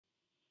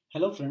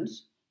Hello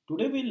friends,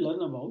 today we'll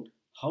learn about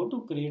how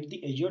to create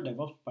the Azure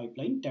DevOps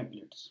pipeline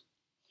templates.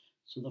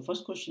 So the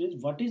first question is,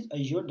 what is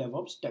Azure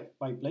DevOps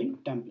pipeline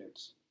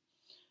templates?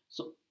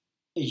 So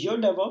Azure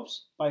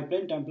DevOps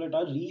pipeline template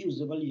are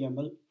reusable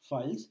YAML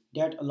files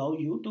that allow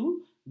you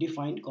to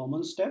define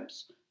common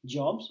steps,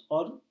 jobs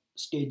or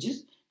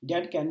stages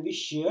that can be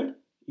shared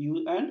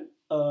and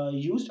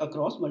used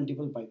across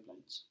multiple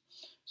pipelines.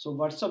 So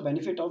what's the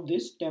benefit of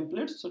this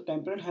template? So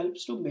template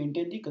helps to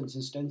maintain the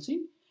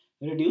consistency,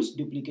 reduce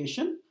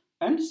duplication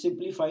and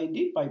simplify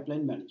the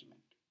pipeline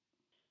management.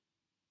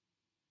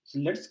 So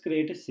let's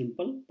create a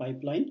simple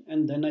pipeline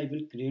and then I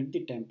will create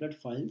the template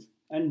files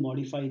and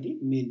modify the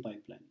main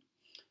pipeline.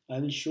 I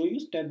will show you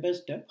step by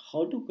step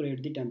how to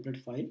create the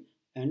template file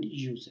and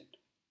use it.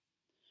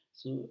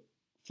 So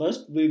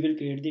first we will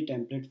create the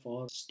template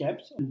for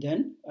steps, and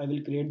then I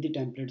will create the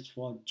templates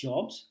for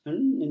jobs,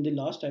 and in the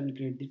last I will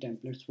create the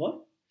templates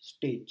for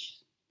stage.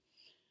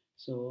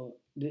 So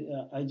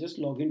I just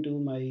log into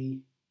my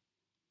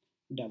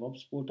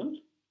DevOps portal.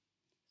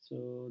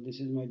 So this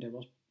is my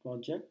DevOps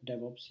project,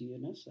 DevOps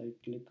CNS. I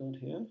click on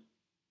here,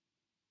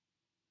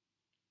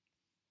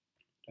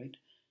 right?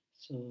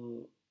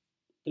 So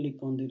click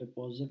on the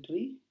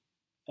repository.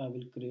 I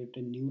will create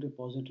a new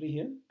repository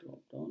here, drop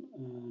down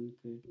and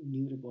create a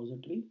new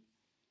repository.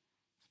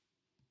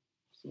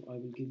 So I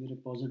will give a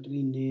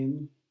repository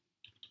name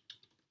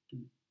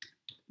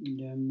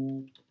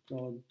demo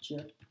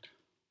project.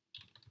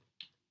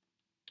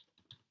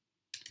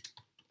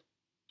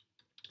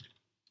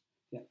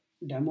 Yeah,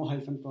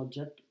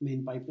 demo-project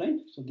main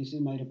pipeline. So this is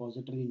my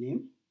repository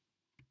name.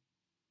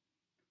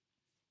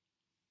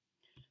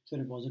 So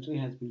repository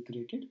has been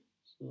created.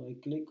 So I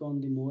click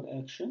on the more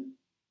action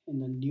in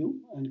the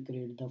new and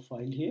create the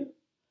file here.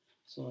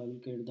 So I will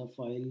create the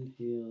file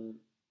here,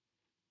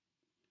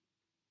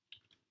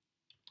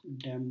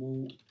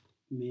 demo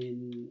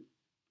main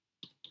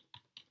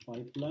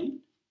pipeline.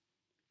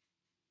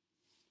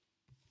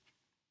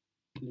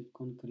 Click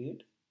on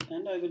create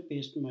and I will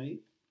paste my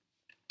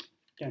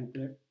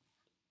template.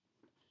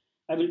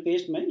 I will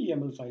paste my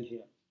YAML file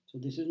here. So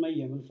this is my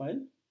YAML file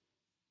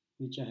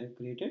which I have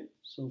created.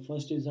 So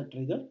first is a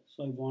trigger.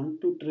 So I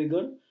want to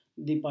trigger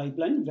the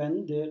pipeline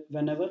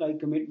whenever I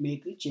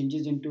make the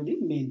changes into the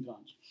main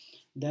branch.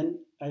 Then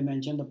I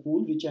mentioned the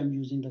pool which I'm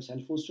using the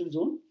self-hosted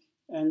zone,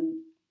 and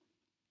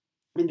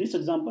in this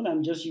example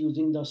I'm just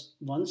using the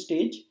one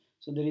stage.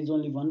 So there is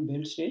only one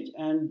build stage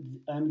and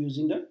I'm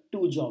using the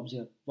two jobs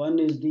here. One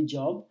is the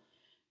job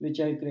which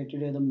I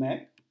created at the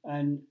Mac,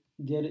 and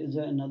there is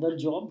another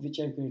job which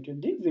I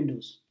created the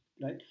Windows,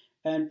 right?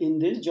 And in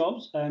these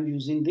jobs I am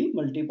using the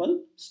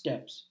multiple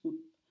steps.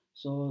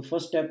 So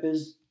first step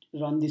is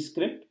run the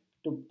script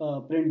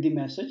to print the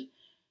message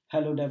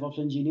hello DevOps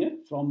engineer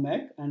from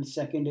Mac, and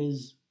second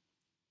is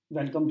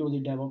welcome to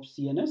the DevOps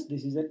CNS.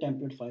 This is a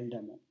template file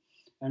demo,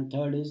 and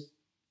third is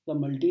the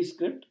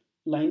multi-script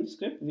line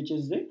script which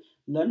is the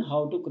learn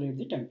how to create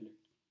the template,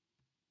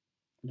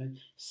 right?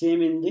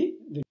 Same in the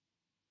video.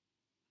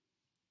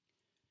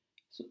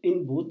 So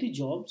in both the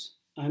jobs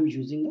I'm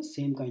using the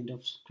same kind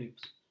of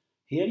scripts.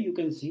 Here you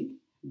can see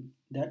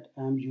that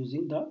I'm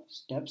using the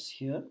steps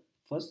here.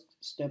 First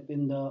step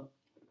in the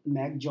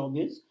Mac job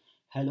is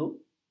hello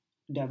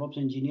DevOps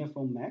engineer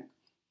from Mac,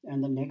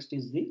 and the next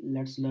is the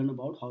let's learn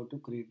about how to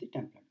create the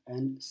template,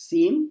 and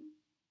same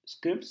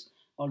scripts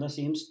or the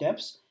same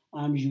steps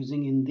I'm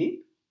using in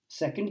the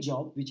second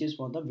job which is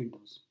for the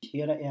Windows.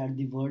 Here I add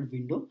the word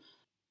window,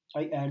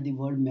 I add the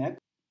word Mac,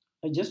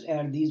 I just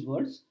add these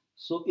words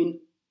so in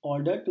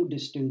order to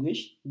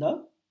distinguish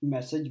the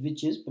message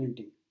which is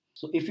printing.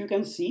 So if you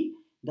can see,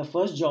 the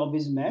first job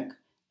is Mac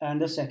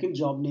and the second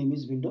job name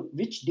is window,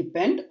 which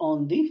depend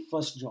on the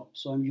first job.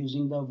 So I'm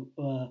using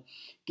the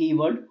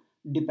keyword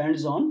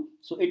depends on.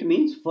 So it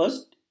means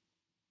first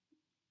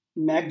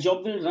Mac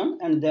job will run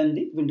and then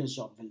the Windows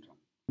job will run.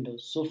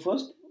 Windows. So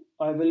first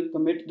I will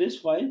commit this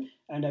file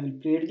and I will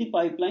create the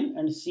pipeline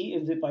and see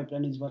if the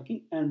pipeline is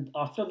working. And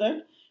after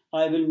that,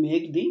 I will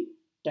make the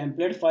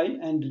template file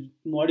and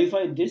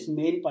modify this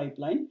main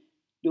pipeline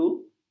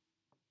to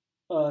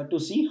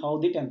see how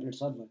the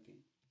templates are working.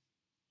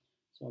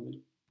 So I will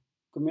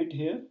commit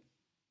here,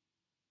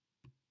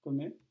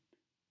 commit,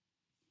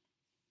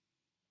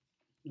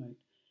 right?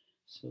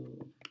 So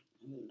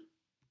I will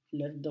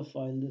let the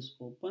file this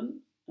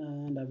open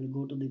and I will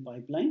go to the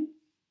pipeline,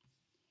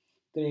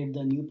 create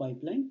the new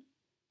pipeline.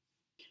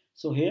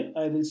 So here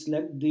I will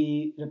select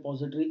the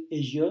repository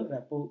Azure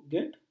repo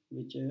git,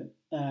 which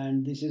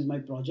and this is my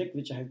project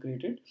which I have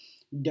created,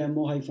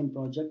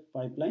 demo-project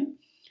pipeline.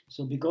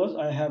 So because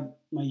I have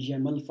my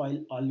YAML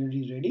file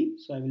already ready,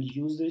 so I will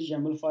use this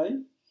YAML file.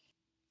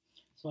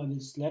 So I will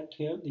select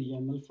here the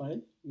YAML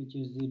file, which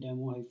is the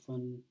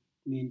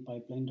demo-main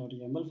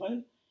pipeline.yaml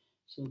file.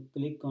 So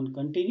click on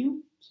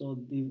continue. So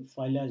the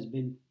file has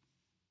been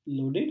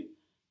loaded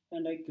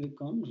and I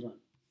click on run.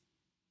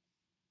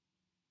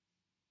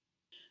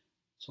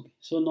 Okay,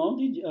 so now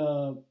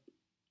the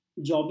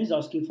job is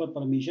asking for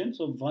permission.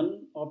 So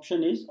one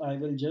option is I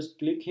will just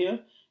click here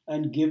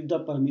and give the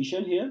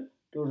permission here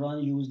to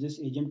run use this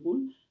agent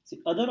pool.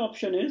 The other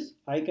option is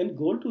I can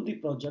go to the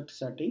project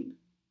setting.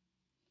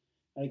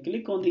 I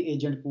click on the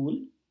agent pool,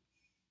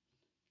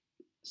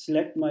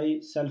 select my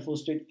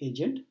self-hosted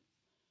agent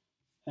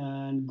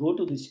and go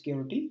to the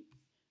security.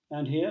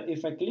 And here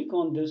if I click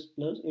on this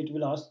plus, it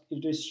will ask,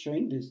 it is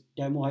showing this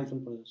demo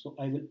hyphen project. So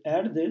I will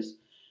add this,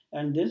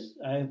 and this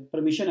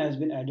permission has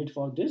been added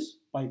for this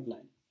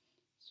pipeline.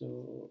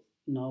 So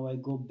now I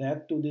go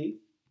back to the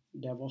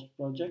DevOps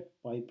project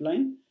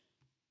pipeline,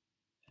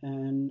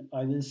 and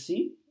I will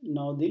see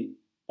now the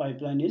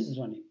pipeline is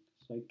running.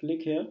 So I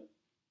click here.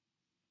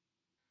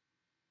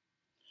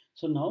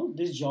 So now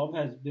this job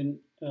has been,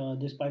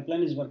 this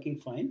pipeline is working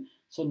fine.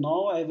 So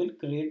now I will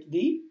create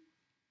the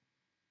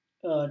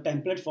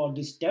template for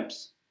the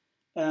steps,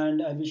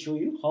 and I will show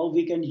you how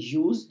we can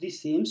use the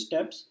same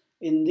steps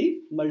in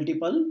the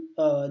multiple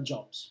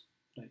jobs.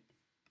 Right.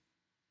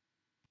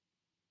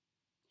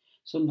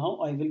 So now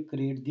I will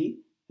create the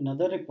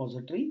another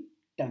repository,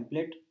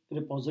 template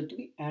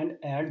repository, and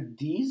add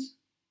these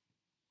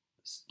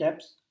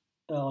steps,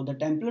 the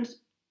templates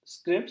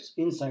scripts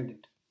inside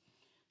it.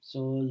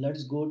 So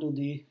let's go to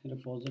the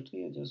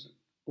repository. I just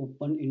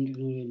open into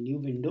a new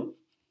window.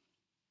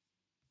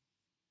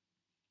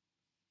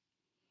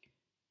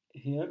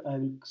 Here I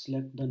will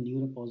select the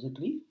new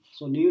repository.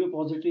 So new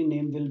repository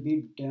name will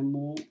be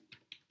demo.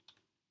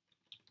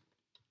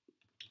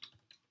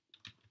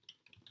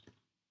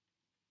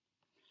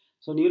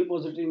 So new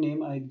repository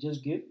name I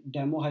just give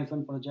demo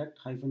project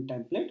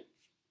template.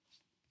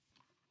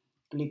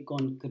 Click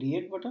on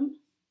create button.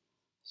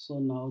 So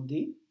now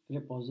the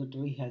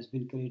repository has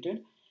been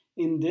created.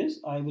 In this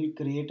I will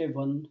create a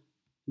one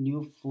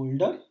new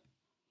folder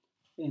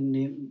in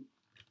name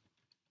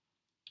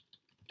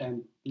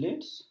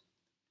templates,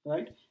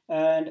 right?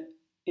 And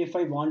if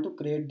I want to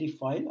create the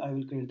file, I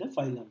will create the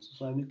file also.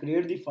 So I will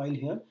create the file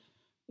here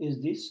is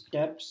the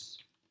steps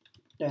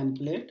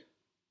template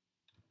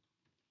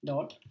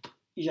dot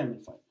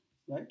YAML file,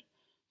 right?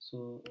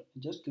 So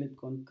just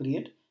click on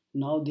create.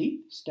 Now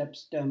the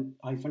steps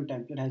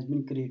template has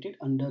been created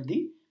under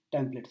the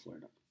template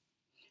folder.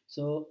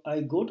 So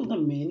I go to the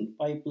main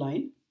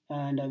pipeline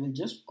and I will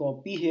just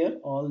copy here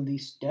all the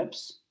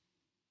steps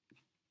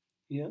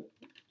here,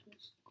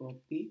 just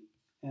copy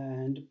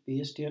and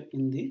paste here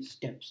in the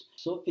steps.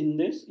 So in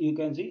this you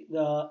can see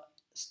the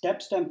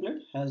steps template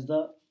has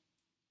the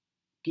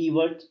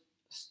keyword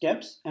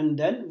steps, and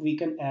then we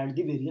can add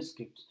the various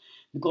scripts.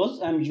 Because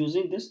I'm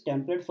using this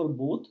template for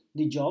both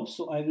the jobs,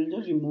 so I will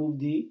just remove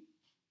the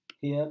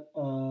here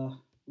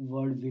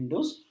word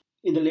windows.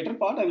 In the later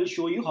part I will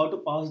show you how to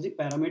pass the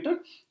parameter,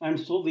 and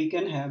so we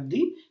can have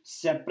the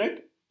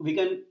separate, we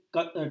can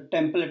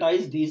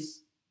templatize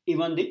these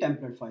even the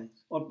template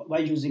files or by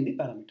using the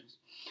parameters.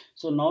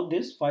 So now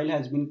this file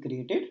has been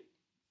created.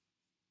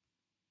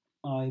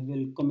 I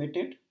will commit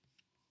it.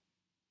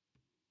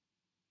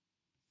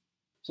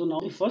 So now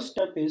the first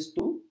step is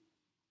to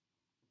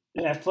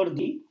refer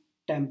the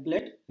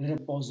template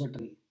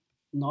repository,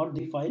 not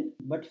the file,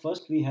 but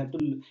first we have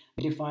to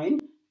define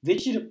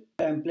which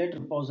template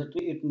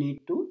repository it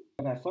need to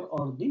refer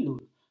or the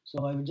load.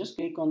 So I will just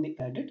click on the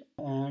edit,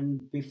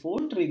 and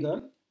before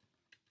trigger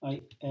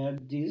I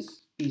add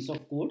this piece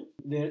of code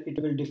where it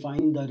will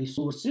define the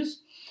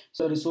resources.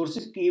 So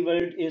resources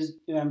keyword is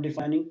I'm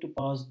defining to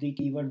pass the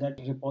keyword that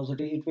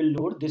repository, it will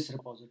load this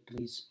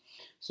repositories.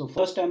 So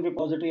first time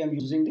repository I'm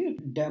using the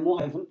demo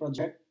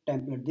project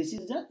template. This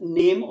is the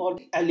name or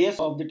the alias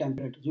of the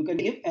template. You can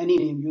give any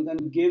name, you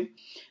can give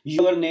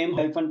your name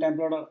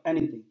template or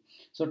anything.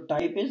 So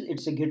type is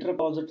it's a Git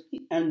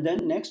repository, and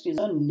then next is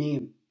a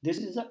name. This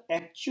is the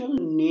actual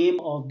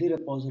name of the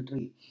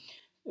repository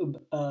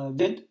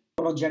with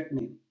project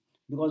name,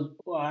 because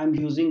I'm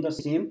using the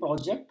same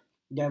project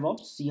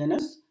DevOps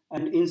CNS,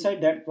 and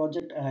inside that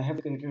project I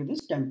have created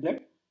this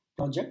project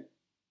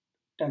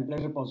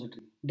template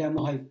repository,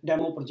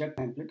 demo project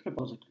template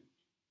repository.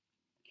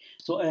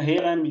 So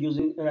here I'm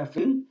using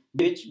referring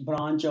which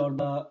branch or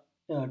the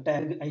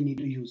tag I need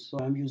to use. So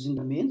I'm using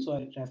the main, so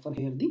I refer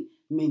here the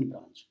main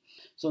branch.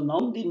 So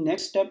now the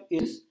next step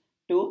is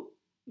to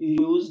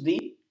use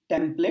the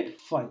template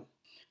file.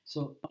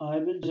 So I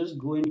will just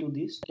go into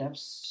the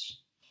steps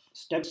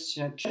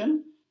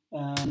section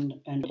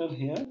and enter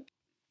here.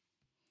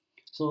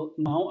 So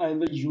now I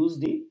will use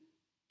the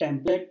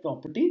template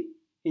property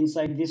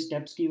inside the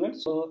steps keyword.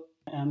 So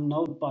I am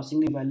now passing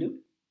the value.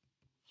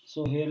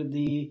 So here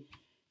the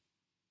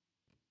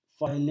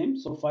file name.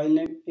 So file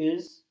name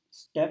is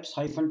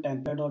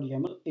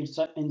steps-template.yaml. It's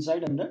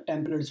inside under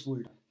templates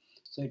folder.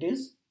 So it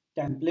is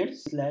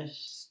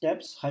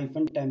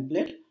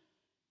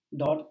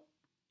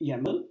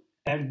template/steps-template.yaml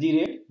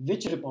 @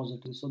 which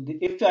repository. So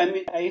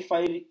if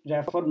I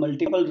refer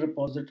multiple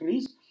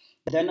repositories,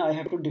 then I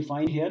have to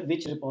define here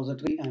which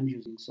repository I'm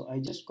using. So I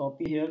just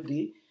copy here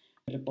the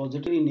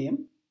repository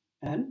name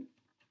and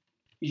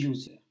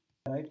use here,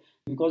 right?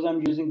 Because I'm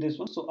using this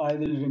one, so I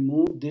will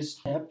remove this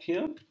step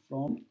here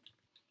from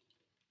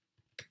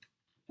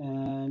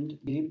and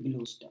the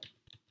below step.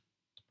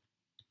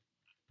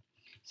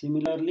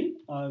 Similarly,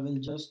 I will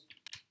just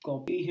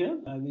copy here.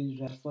 I will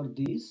refer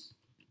these.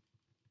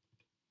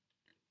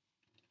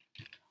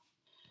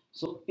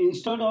 So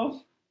instead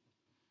of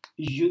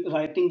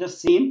writing the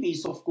same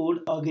piece of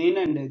code again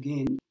and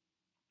again,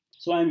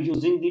 so I'm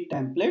using the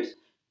templates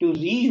to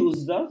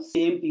reuse the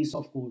same piece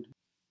of code,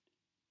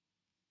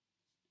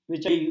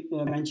 which I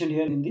mentioned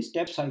here in the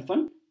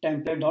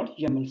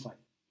steps-template.yaml file.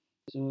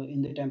 So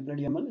in the template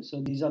YAML,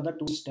 so these are the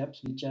two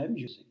steps which I am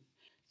using.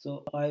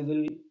 So I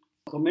will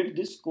commit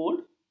this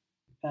code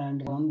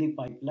and run the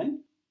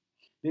pipeline,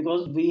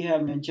 because we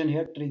have mentioned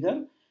here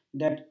trigger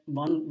that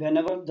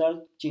whenever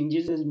the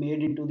changes is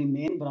made into the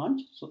main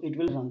branch, so it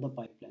will run the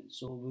pipeline.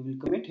 So we will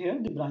commit here,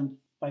 the branch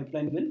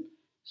pipeline will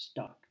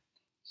start.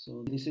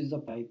 So this is the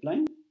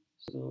pipeline.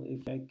 So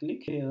if I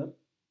click here,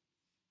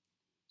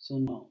 so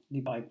now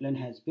the pipeline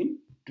has been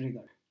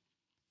triggered.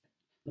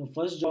 The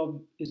first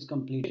job is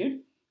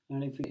completed,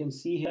 and if you can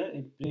see here,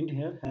 it print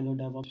here hello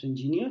DevOps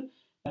engineer,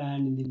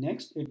 and in the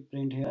next it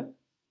print here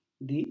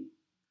the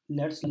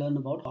let's learn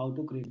about how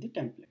to create the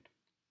template.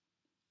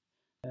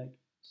 Right.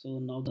 So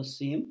now the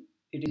same,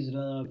 it is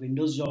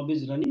Windows job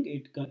is running.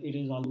 It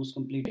is almost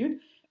completed,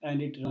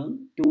 and it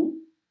run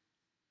two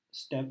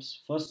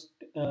steps. First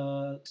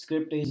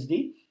script is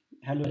the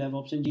hello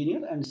DevOps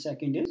engineer, and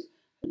second is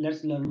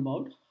let's learn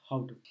about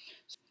how to.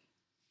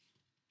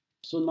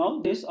 So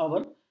now this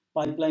our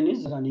pipeline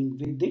is running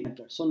with the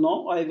template. So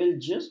now I will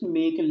just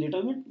make a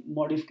little bit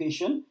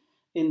modification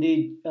in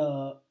the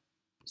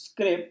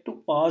script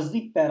to pass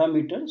the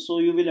parameter. So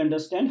you will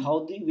understand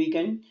how we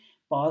can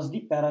pass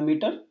the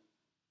parameter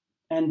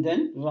and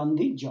then run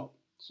the job.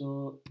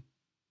 So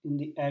in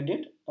the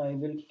edit, I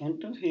will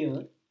enter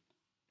here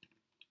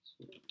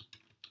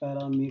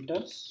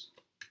parameters.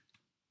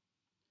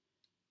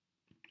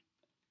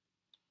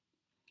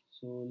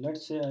 So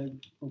let's say I'm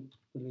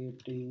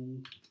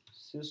operating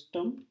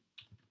system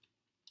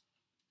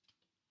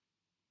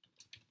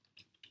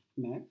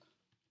Mac,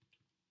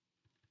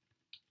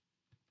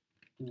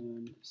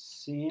 and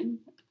same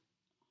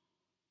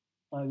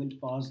I will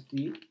pass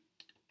the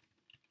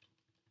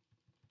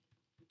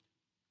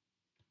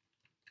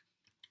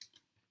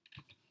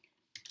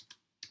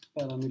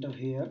parameter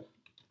here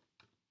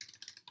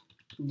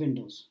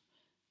Windows.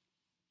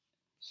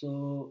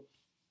 So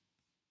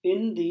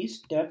in the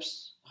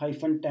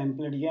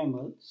steps-template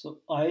YAML, so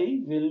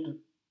I will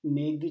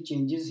make the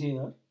changes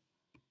here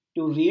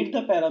to read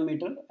the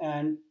parameter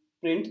and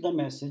print the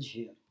message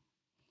here.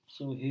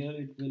 So here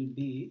it will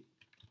be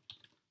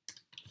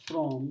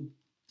from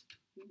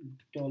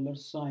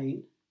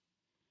 $,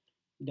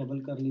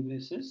 double curly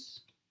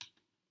braces,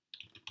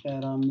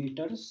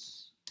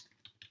 parameters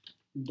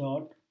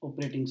dot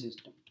operating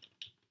system.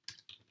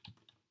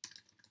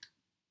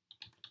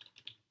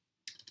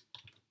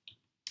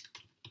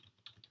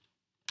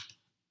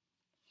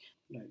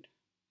 Right.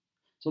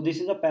 So this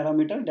is a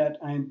parameter that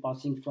I am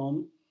passing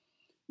from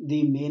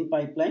the main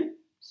pipeline.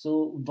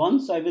 So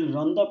once I will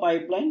run the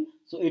pipeline,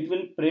 so it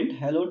will print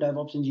hello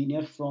DevOps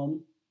engineer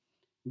from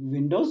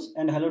Windows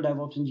and hello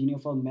DevOps engineer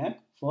for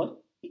Mac for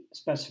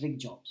specific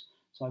jobs.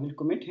 So I will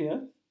commit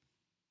here.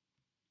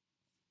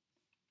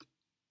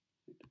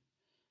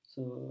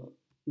 So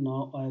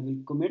now I will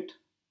commit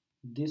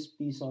this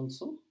piece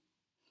also.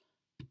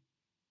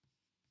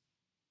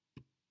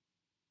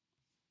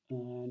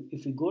 And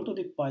if we go to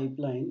the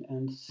pipeline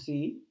and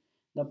see,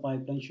 the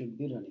pipeline should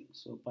be running.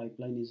 So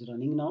pipeline is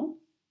running now.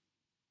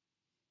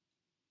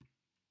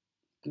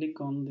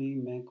 Click on the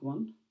Mac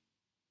one.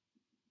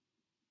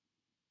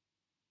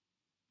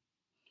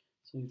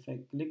 So if I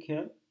click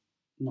here,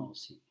 now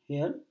see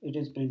here it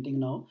is printing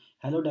now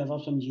hello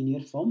DevOps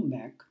engineer from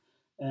Mac,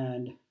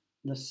 and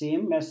the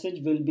same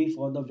message will be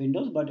for the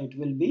Windows, but it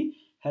will be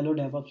hello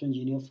DevOps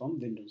engineer from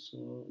Windows.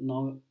 So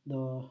now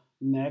the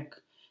Mac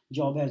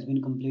job has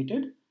been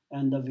completed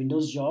and the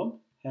Windows job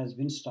has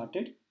been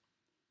started.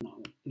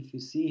 Now if you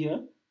see here,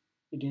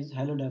 it is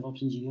hello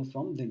DevOps engineer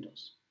from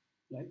Windows,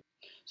 right?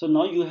 So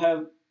now you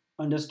have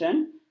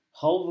understand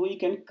how we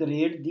can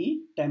create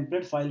the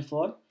template file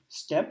for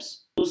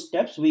steps. Those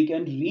steps we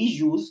can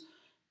reuse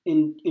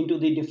into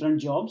the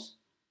different jobs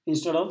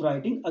instead of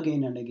writing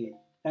again and again.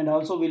 And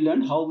also we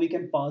learned how we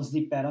can pass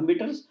the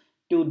parameters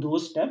to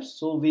those steps,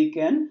 so we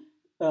can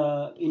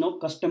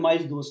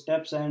customize those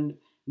steps and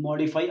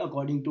modify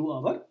according to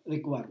our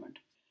requirement.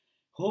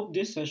 Hope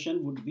this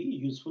session would be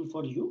useful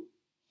for you.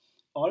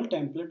 All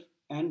template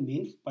and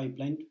main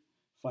pipeline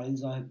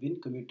files have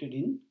been committed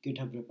in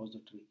GitHub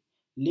repository.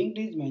 Link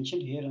is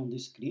mentioned here on the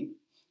screen.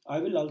 I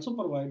will also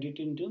provide it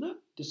into the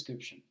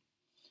description.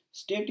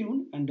 Stay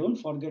tuned and don't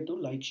forget to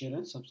like, share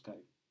and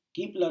subscribe.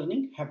 Keep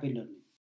learning, happy learning.